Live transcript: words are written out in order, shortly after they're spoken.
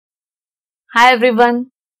Hi everyone,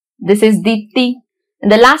 this is Deepti. In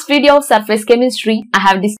the last video of surface chemistry, I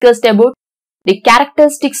have discussed about the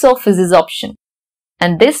characteristics of physisorption.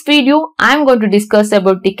 And this video, I am going to discuss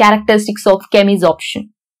about the characteristics of chemisorption.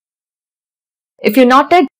 If you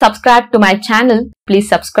not yet subscribed to my channel, please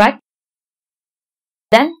subscribe.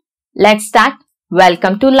 Then, let's start.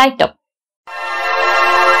 Welcome to Light Up.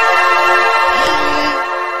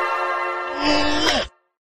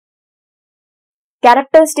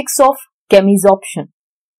 Characteristics of chemisorption.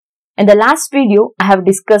 In the last video, I have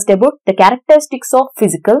discussed about the characteristics of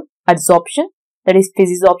physical adsorption, that is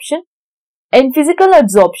physisorption. In physical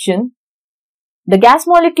adsorption, the gas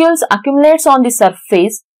molecules accumulates on the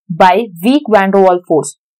surface by weak van der Waals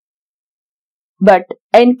force. But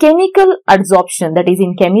in chemical adsorption, that is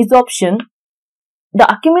in chemisorption, the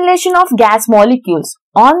accumulation of gas molecules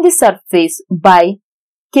on the surface by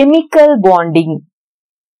chemical bonding.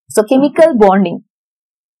 So chemical bonding.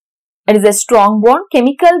 It is a strong bond,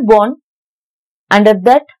 chemical bond. Under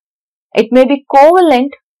that, it may be covalent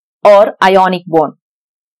or ionic bond.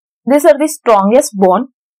 These are the strongest bond.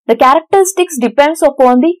 The characteristics depends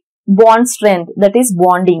upon the bond strength, that is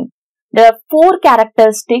bonding. There are 4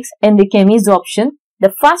 characteristics in the chemisorption.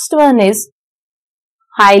 The first one is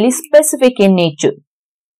highly specific in nature.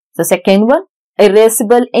 The second one,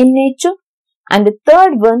 irreversible in nature. And the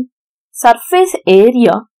third one, surface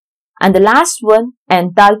area. And the last one,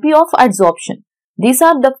 enthalpy of adsorption. These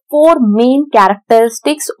are the 4 main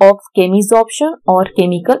characteristics of chemisorption or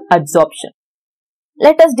chemical adsorption.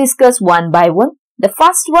 Let us discuss one by one. The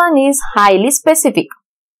first one is highly specific.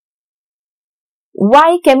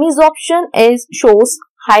 Why chemisorption shows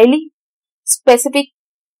highly specific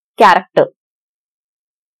character?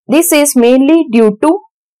 This is mainly due to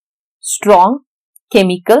strong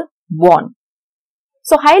chemical bond.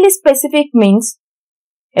 So highly specific means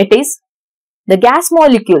it is the gas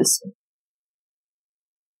molecules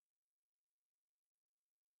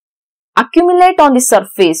accumulate on the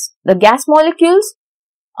surface. The gas molecules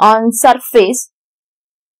on surface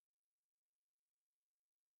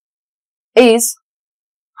is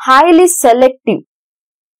highly selective.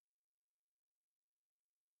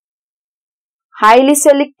 Highly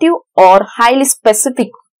selective or highly specific.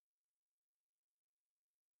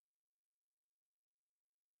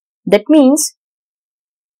 That means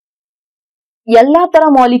ಎಲ್ಲ ತರ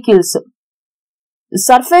molecules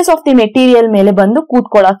surface of the material ಮೇಲೆ ಬಂದು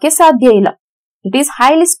ಕೂತ್ಕೊಳ್ಳಕ್ಕೆ ಸಾಧ್ಯ ಇಲ್ಲ. It is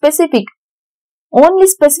highly specific. Only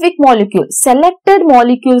specific molecule, selected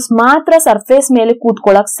molecules ಮಾತ್ರ surface ಮೇಲೆ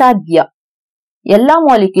ಕೂತ್ಕೊಳ್ಳಕ್ ಸಾಧ್ಯ. ಎಲ್ಲಾ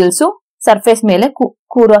ಮಾಲಿಕ್ಯೂಲ್ಸ್ ಸರ್ಫೇಸ್ ಮೇಲೆ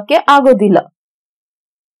ಕೂರಕ್ಕೆ ಆಗೋದಿಲ್ಲ.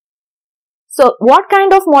 So what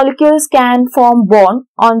kind of molecules can form bond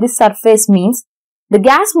on the surface means the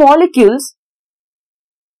gas molecules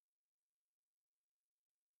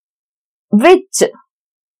which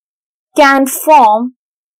can form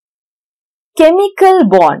chemical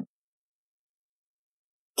bond.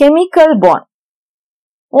 Chemical bond.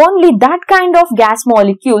 Only that kind of gas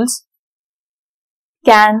molecules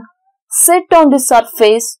can sit on the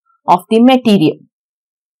surface of the material.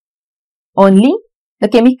 Only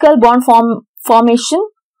the chemical bond formation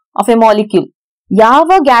of a molecule. ಯಾವ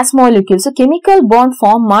gas molecules chemical bond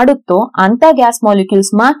form ಮಾಡುತ್ತೋ ಅಂತ gas molecules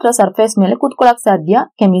ಮಾತ್ರ surface ಮೇಲೆ ಕೂತ್ಕೊಳ್ಳಕ್ ಸಾಧ್ಯ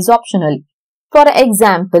ಕೆಮಿಸಾರ್ಪ್ಷನ್ ಅಲ್ಲಿ. For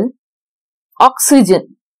example oxygen.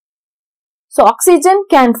 So oxygen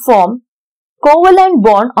can form covalent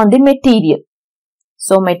bond on the material.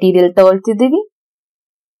 So material ತಗೊಳ್ತಿದ್ದೀವಿ.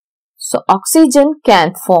 So oxygen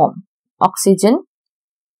can form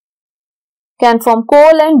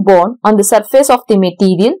covalent bond on the surface of the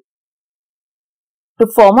material to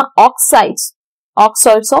form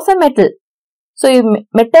oxides of a metal. So ಈ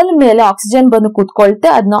metal ಮೇಲೆ oxygen ಬಂದು ಕೂತ್ಕೊಳ್ತೆ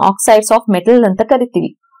ಅದನ್ನ oxides of metal ಅಂತ ಕರಿತೀವಿ.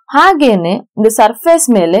 ಹಾಗೇನೆ the surface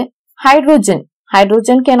ಮೇಲೆ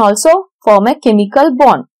hydrogen can also form A chemical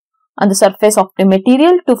bond on the surface of the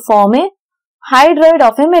material to form A hydride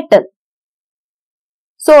of A metal.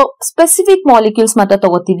 So specific molecules ಮಾತ್ರ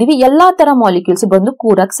ತಗೋತಿದೀವಿ, ಎಲ್ಲಾ ತರ ಮಾಲಿಕ್ಯೂಲ್ಸ್ ಬಂದು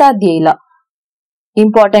ಕೂರಕ್ ಸಾಧ್ಯ ಇಲ್ಲ.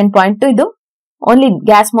 ಇಂಪಾರ್ಟೆಂಟ್ ಪಾಯಿಂಟ್ ಇದು. Only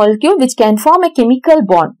gas molecule which can form a chemical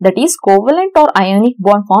bond, that is covalent or ionic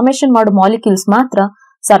bond formation ಮಾಡು molecules ಮಾತ್ರ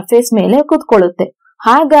surface ಮೇಲೆ ಕೂತ್ಕೊಳ್ಳುತ್ತೆ.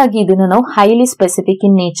 ಹಾಗಾಗಿ ಇದನ್ನ ನಾವು highly specific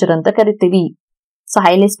in nature ಅಂತ ಕರಿತೀವಿ. So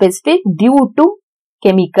highly specific due to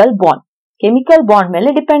chemical bond. Chemical bond ಮೇಲೆ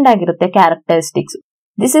depend ಆಗಿರುತ್ತೆ characteristics.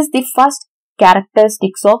 This is the first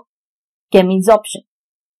characteristics of chemisorption.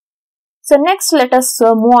 So next let us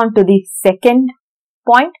move on to the second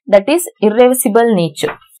point, that is irreversible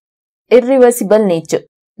nature. Irreversible nature.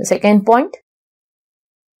 The second point,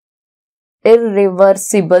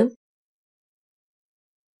 irreversible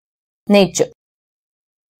nature.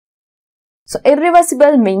 So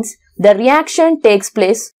irreversible means the reaction takes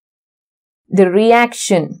place the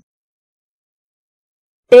reaction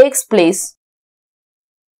takes place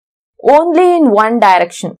only in one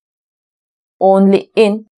direction, only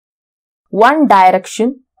in one direction,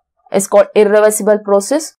 is called irreversible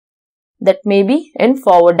process. That may be in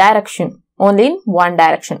forward direction, only in one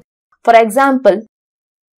direction. For example,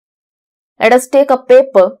 let us take a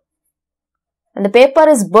paper and the paper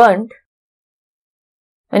is burnt.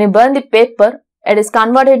 When you burn the paper, it is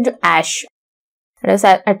converted into ash.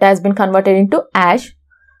 It has been converted into ash.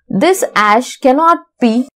 This ash cannot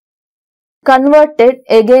be converted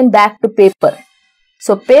again back to paper.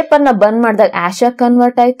 So paper na burn ಮಾಡಿದಾಗ ash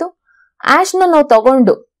convert ಆಯ್ತು. Ash na ನಾವು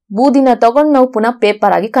ತಗೊಂಡು ಬೂದಿನ ತಗೊಂಡು ನಾವು ಪುನಃ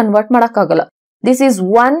paper ಆಗಿ convert ಮಾಡಕ್ಕಾಗಲ್ಲ. This is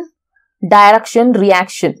one direction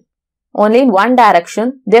reaction, only in one direction.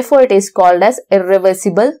 Therefore, it is called as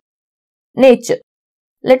irreversible nature.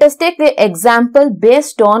 Let us take the example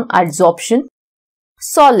based on adsorption.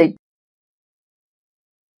 Solid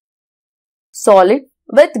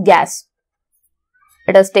with gas.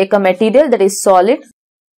 Let us take a material that is solid,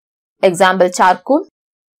 example charcoal,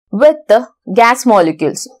 with the gas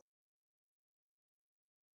molecules.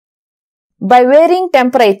 By varying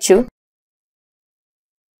temperature,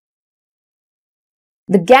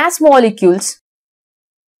 the gas molecules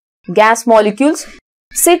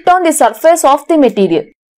sit on the surface of the material.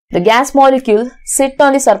 The gas molecules sit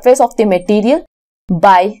on the surface of the material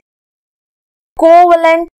by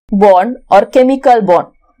covalent bond or chemical bond,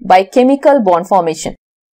 by chemical bond formation.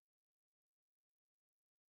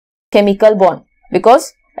 Chemical bond, because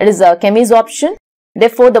it is a chemisorption.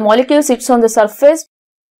 Therefore, the molecule sits on the surface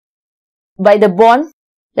by the bond,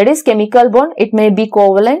 that is chemical bond. It may be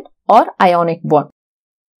covalent or ionic bond.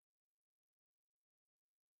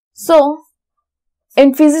 So,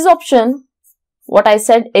 in physisorption, what I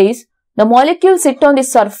said is the molecules sit on the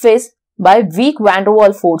surface by weak van der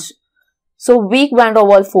Waals force. So, weak van der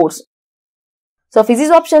Waals force. So,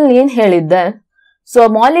 physisorption ಏನು ಹೇಳಿದ್ದೆ? So,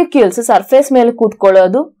 molecules surface ಮೇಲೆ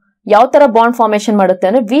ಕೂತ್ಕೊಳ್ಳೋದು ಯಾವ ತರ bond formation ಮಾಡುತ್ತೆ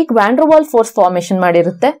ಅಂದ್ರೆ weak van ಡರ್ wall force formation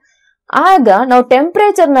ಮಾಡಿರುತ್ತೆ. ಆಗ ನಾವು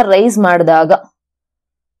temperature ನ ರೈಸ್ ಮಾಡಿದಾಗ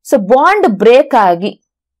ಸೊ ಬಾಂಡ್ ಬ್ರೇಕ್ ಆಗಿ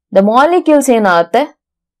ದ ಮಾಲಿಕ್ಯೂಲ್ಸ್ ಏನಾಗುತ್ತೆ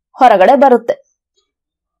ಹೊರಗಡೆ ಬರುತ್ತೆ.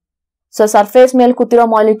 ಸೊ ಸರ್ಫೇಸ್ ಮೇಲೆ ಕೂತಿರೋ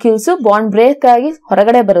ಮಾಲಿಕ್ಯೂಲ್ಸ್ ಬಾಂಡ್ ಬ್ರೇಕ್ ಆಗಿ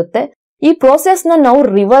ಹೊರಗಡೆ ಬರುತ್ತೆ. ಈ ಪ್ರೋಸೆಸ್ ನ ನಾವು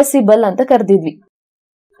ರಿವರ್ಸಿಬಲ್ ಅಂತ ಕರೆದಿದ್ವಿ.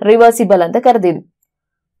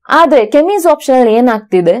 ಆದ್ರೆ ಕೆಮಿಸಾರ್ಪ್ಷನ್ ಅಲ್ಲಿ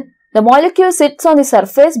ಏನಾಗ್ತಿದೆ, the molecule sits on the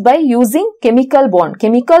surface by using chemical bond.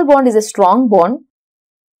 Chemical bond is a strong bond.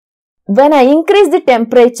 When I increase the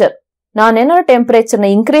temperature, ನಾನೇನಾದ್ರು temperature ನ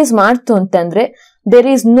ಇನ್ಕ್ರೀಸ್ ಮಾಡ್ತು ಅಂತಂದ್ರೆ there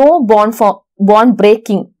is no bond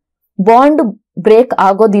breaking. Bond break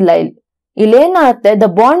ಆಗೋದಿಲ್ಲ. ಇಲ್ಲೇನಾಗುತ್ತೆ,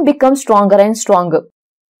 the bond becomes stronger and stronger.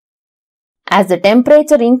 As the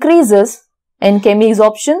temperature increases in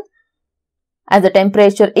chemisorption, as the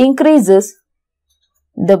temperature increases,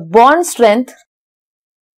 the bond strength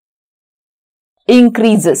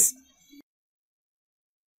increases.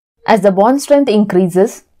 As the bond strength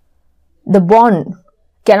increases, the bond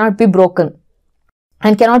cannot be broken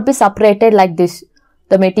and cannot be separated like this.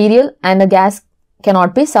 The material and the gas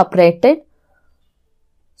cannot be separated.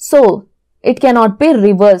 So, it cannot be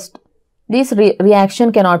reversed. This reaction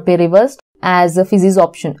cannot be reversed as a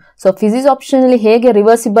physisorption. So, physisorption alli hege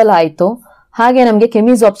reversible aayto, hage namge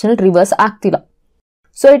chemisorption reverse ಆಗ್ತಿಲ್ಲ.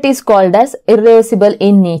 So, it is called as irreversible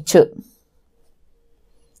in nature.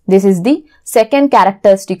 This is the second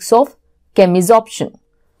characteristics of chemisorption.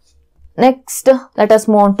 Next, let us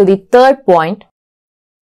move on to the third point,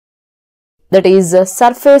 that is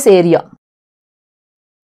surface area.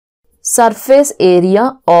 Surface area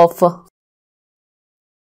of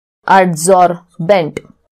adsorbent.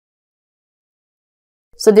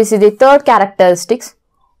 So, this is the third characteristics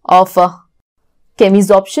of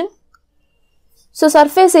chemisorption. So,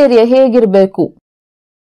 surface area ಹೇಗಿರಬೇಕು?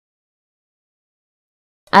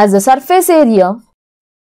 As the surface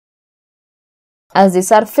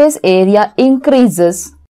area increases,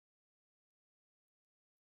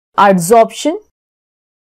 adsorption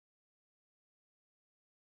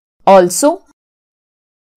also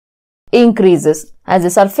increases. As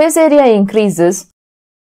the surface area increases,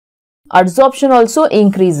 adsorption also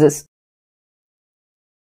increases.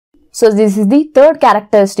 So, this is the third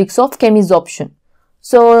characteristics of chemisorption.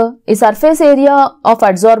 So, ಈ surface area of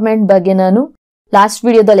adsorbent ಬಗ್ಗೆ ನಾನು last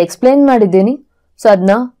ವಿಡಿಯೋದಲ್ಲಿ explain ಮಾಡಿದ್ದೀನಿ. So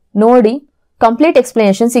ಅದನ್ನ ನೋಡಿ complete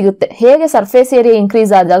explanation ಸಿಗುತ್ತೆ. ಹೇಗೆ surface area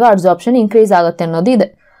increase ಆದಾಗ ಅಬ್ಸಾರ್ಪ್ಷನ್ ಇನ್ಕ್ರೀಸ್ ಆಗುತ್ತೆ ಅನ್ನೋದು ಇದೆ.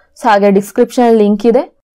 ಸೊ ಹಾಗೆ ಡಿಸ್ಕ್ರಿಪ್ಷನ್ ಲಿಂಕ್ ಇದೆ,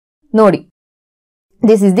 ನೋಡಿ.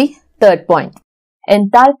 This is the third point,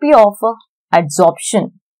 enthalpy of absorption.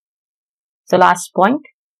 So last point,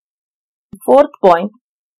 fourth point,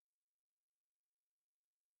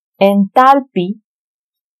 enthalpy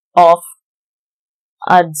of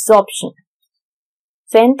adsorption.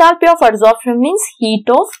 So enthalpy of adsorption means heat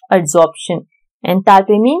of adsorption.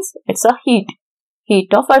 Enthalpy means it's a heat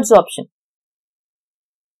of adsorption.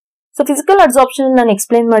 So physical adsorption ನಾನು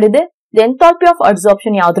explain ಮಾಡಿದೆ. The enthalpy of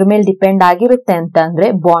adsorption ಯಾವುದ್ರ ಮೇಲೆ depend ಆಗಿರುತ್ತೆ ಅಂತ ಅಂದ್ರೆ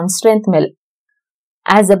bond strength ಮೇಲೆ.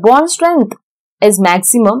 As the bond strength is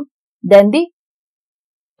maximum, then the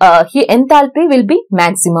enthalpy will be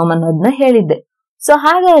maximum ಅನ್ನೋದನ್ನ ಹೇಳಿದ್ದೆ. So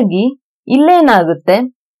ಹಾಗಾಗಿ ಇಲ್ಲೇನಾಗುತ್ತೆ,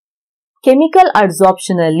 chemical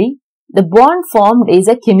adsorption ಅಲ್ಲಿ the bond formed is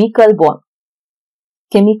a chemical bond.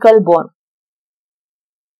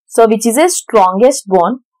 So which is a strongest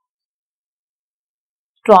bond.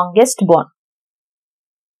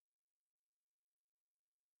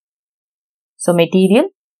 So material,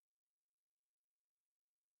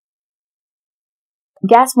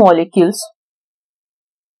 gas molecules,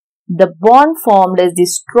 the bond formed is the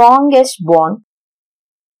strongest bond.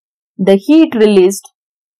 The heat released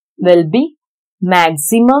will be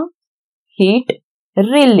maximum heat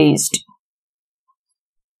released.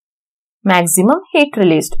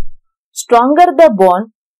 Stronger the bond,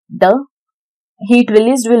 the heat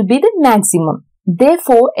released will be the maximum.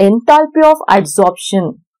 Therefore, enthalpy of adsorption.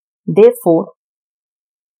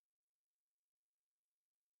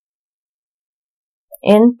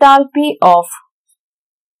 Enthalpy of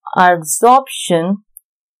adsorption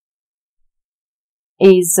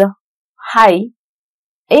is high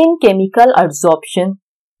in chemical adsorption,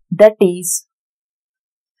 that is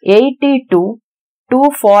 80 to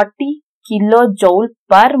 240 kilojoule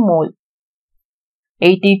per mole.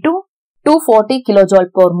 80 to 240 kilojoule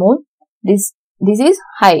per mole. This is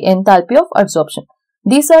high enthalpy of adsorption.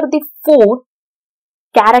 These are the 4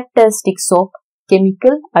 characteristics of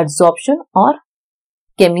chemical adsorption or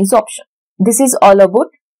chemisorption. This is all about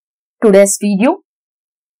today's video,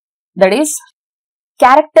 that is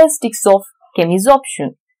characteristics of chemisorption.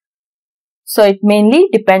 So it mainly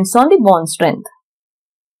depends on the bond strength.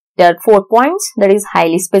 There are 4 points, that is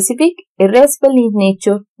highly specific, irreversible in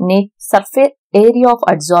nature, surface area of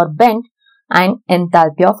adsorbent, and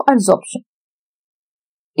enthalpy of adsorption.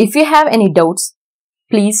 If you have any doubts,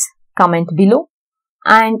 please comment below,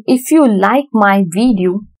 and if you like my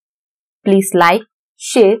video, please like,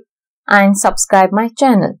 share and subscribe my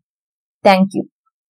channel. Thank you.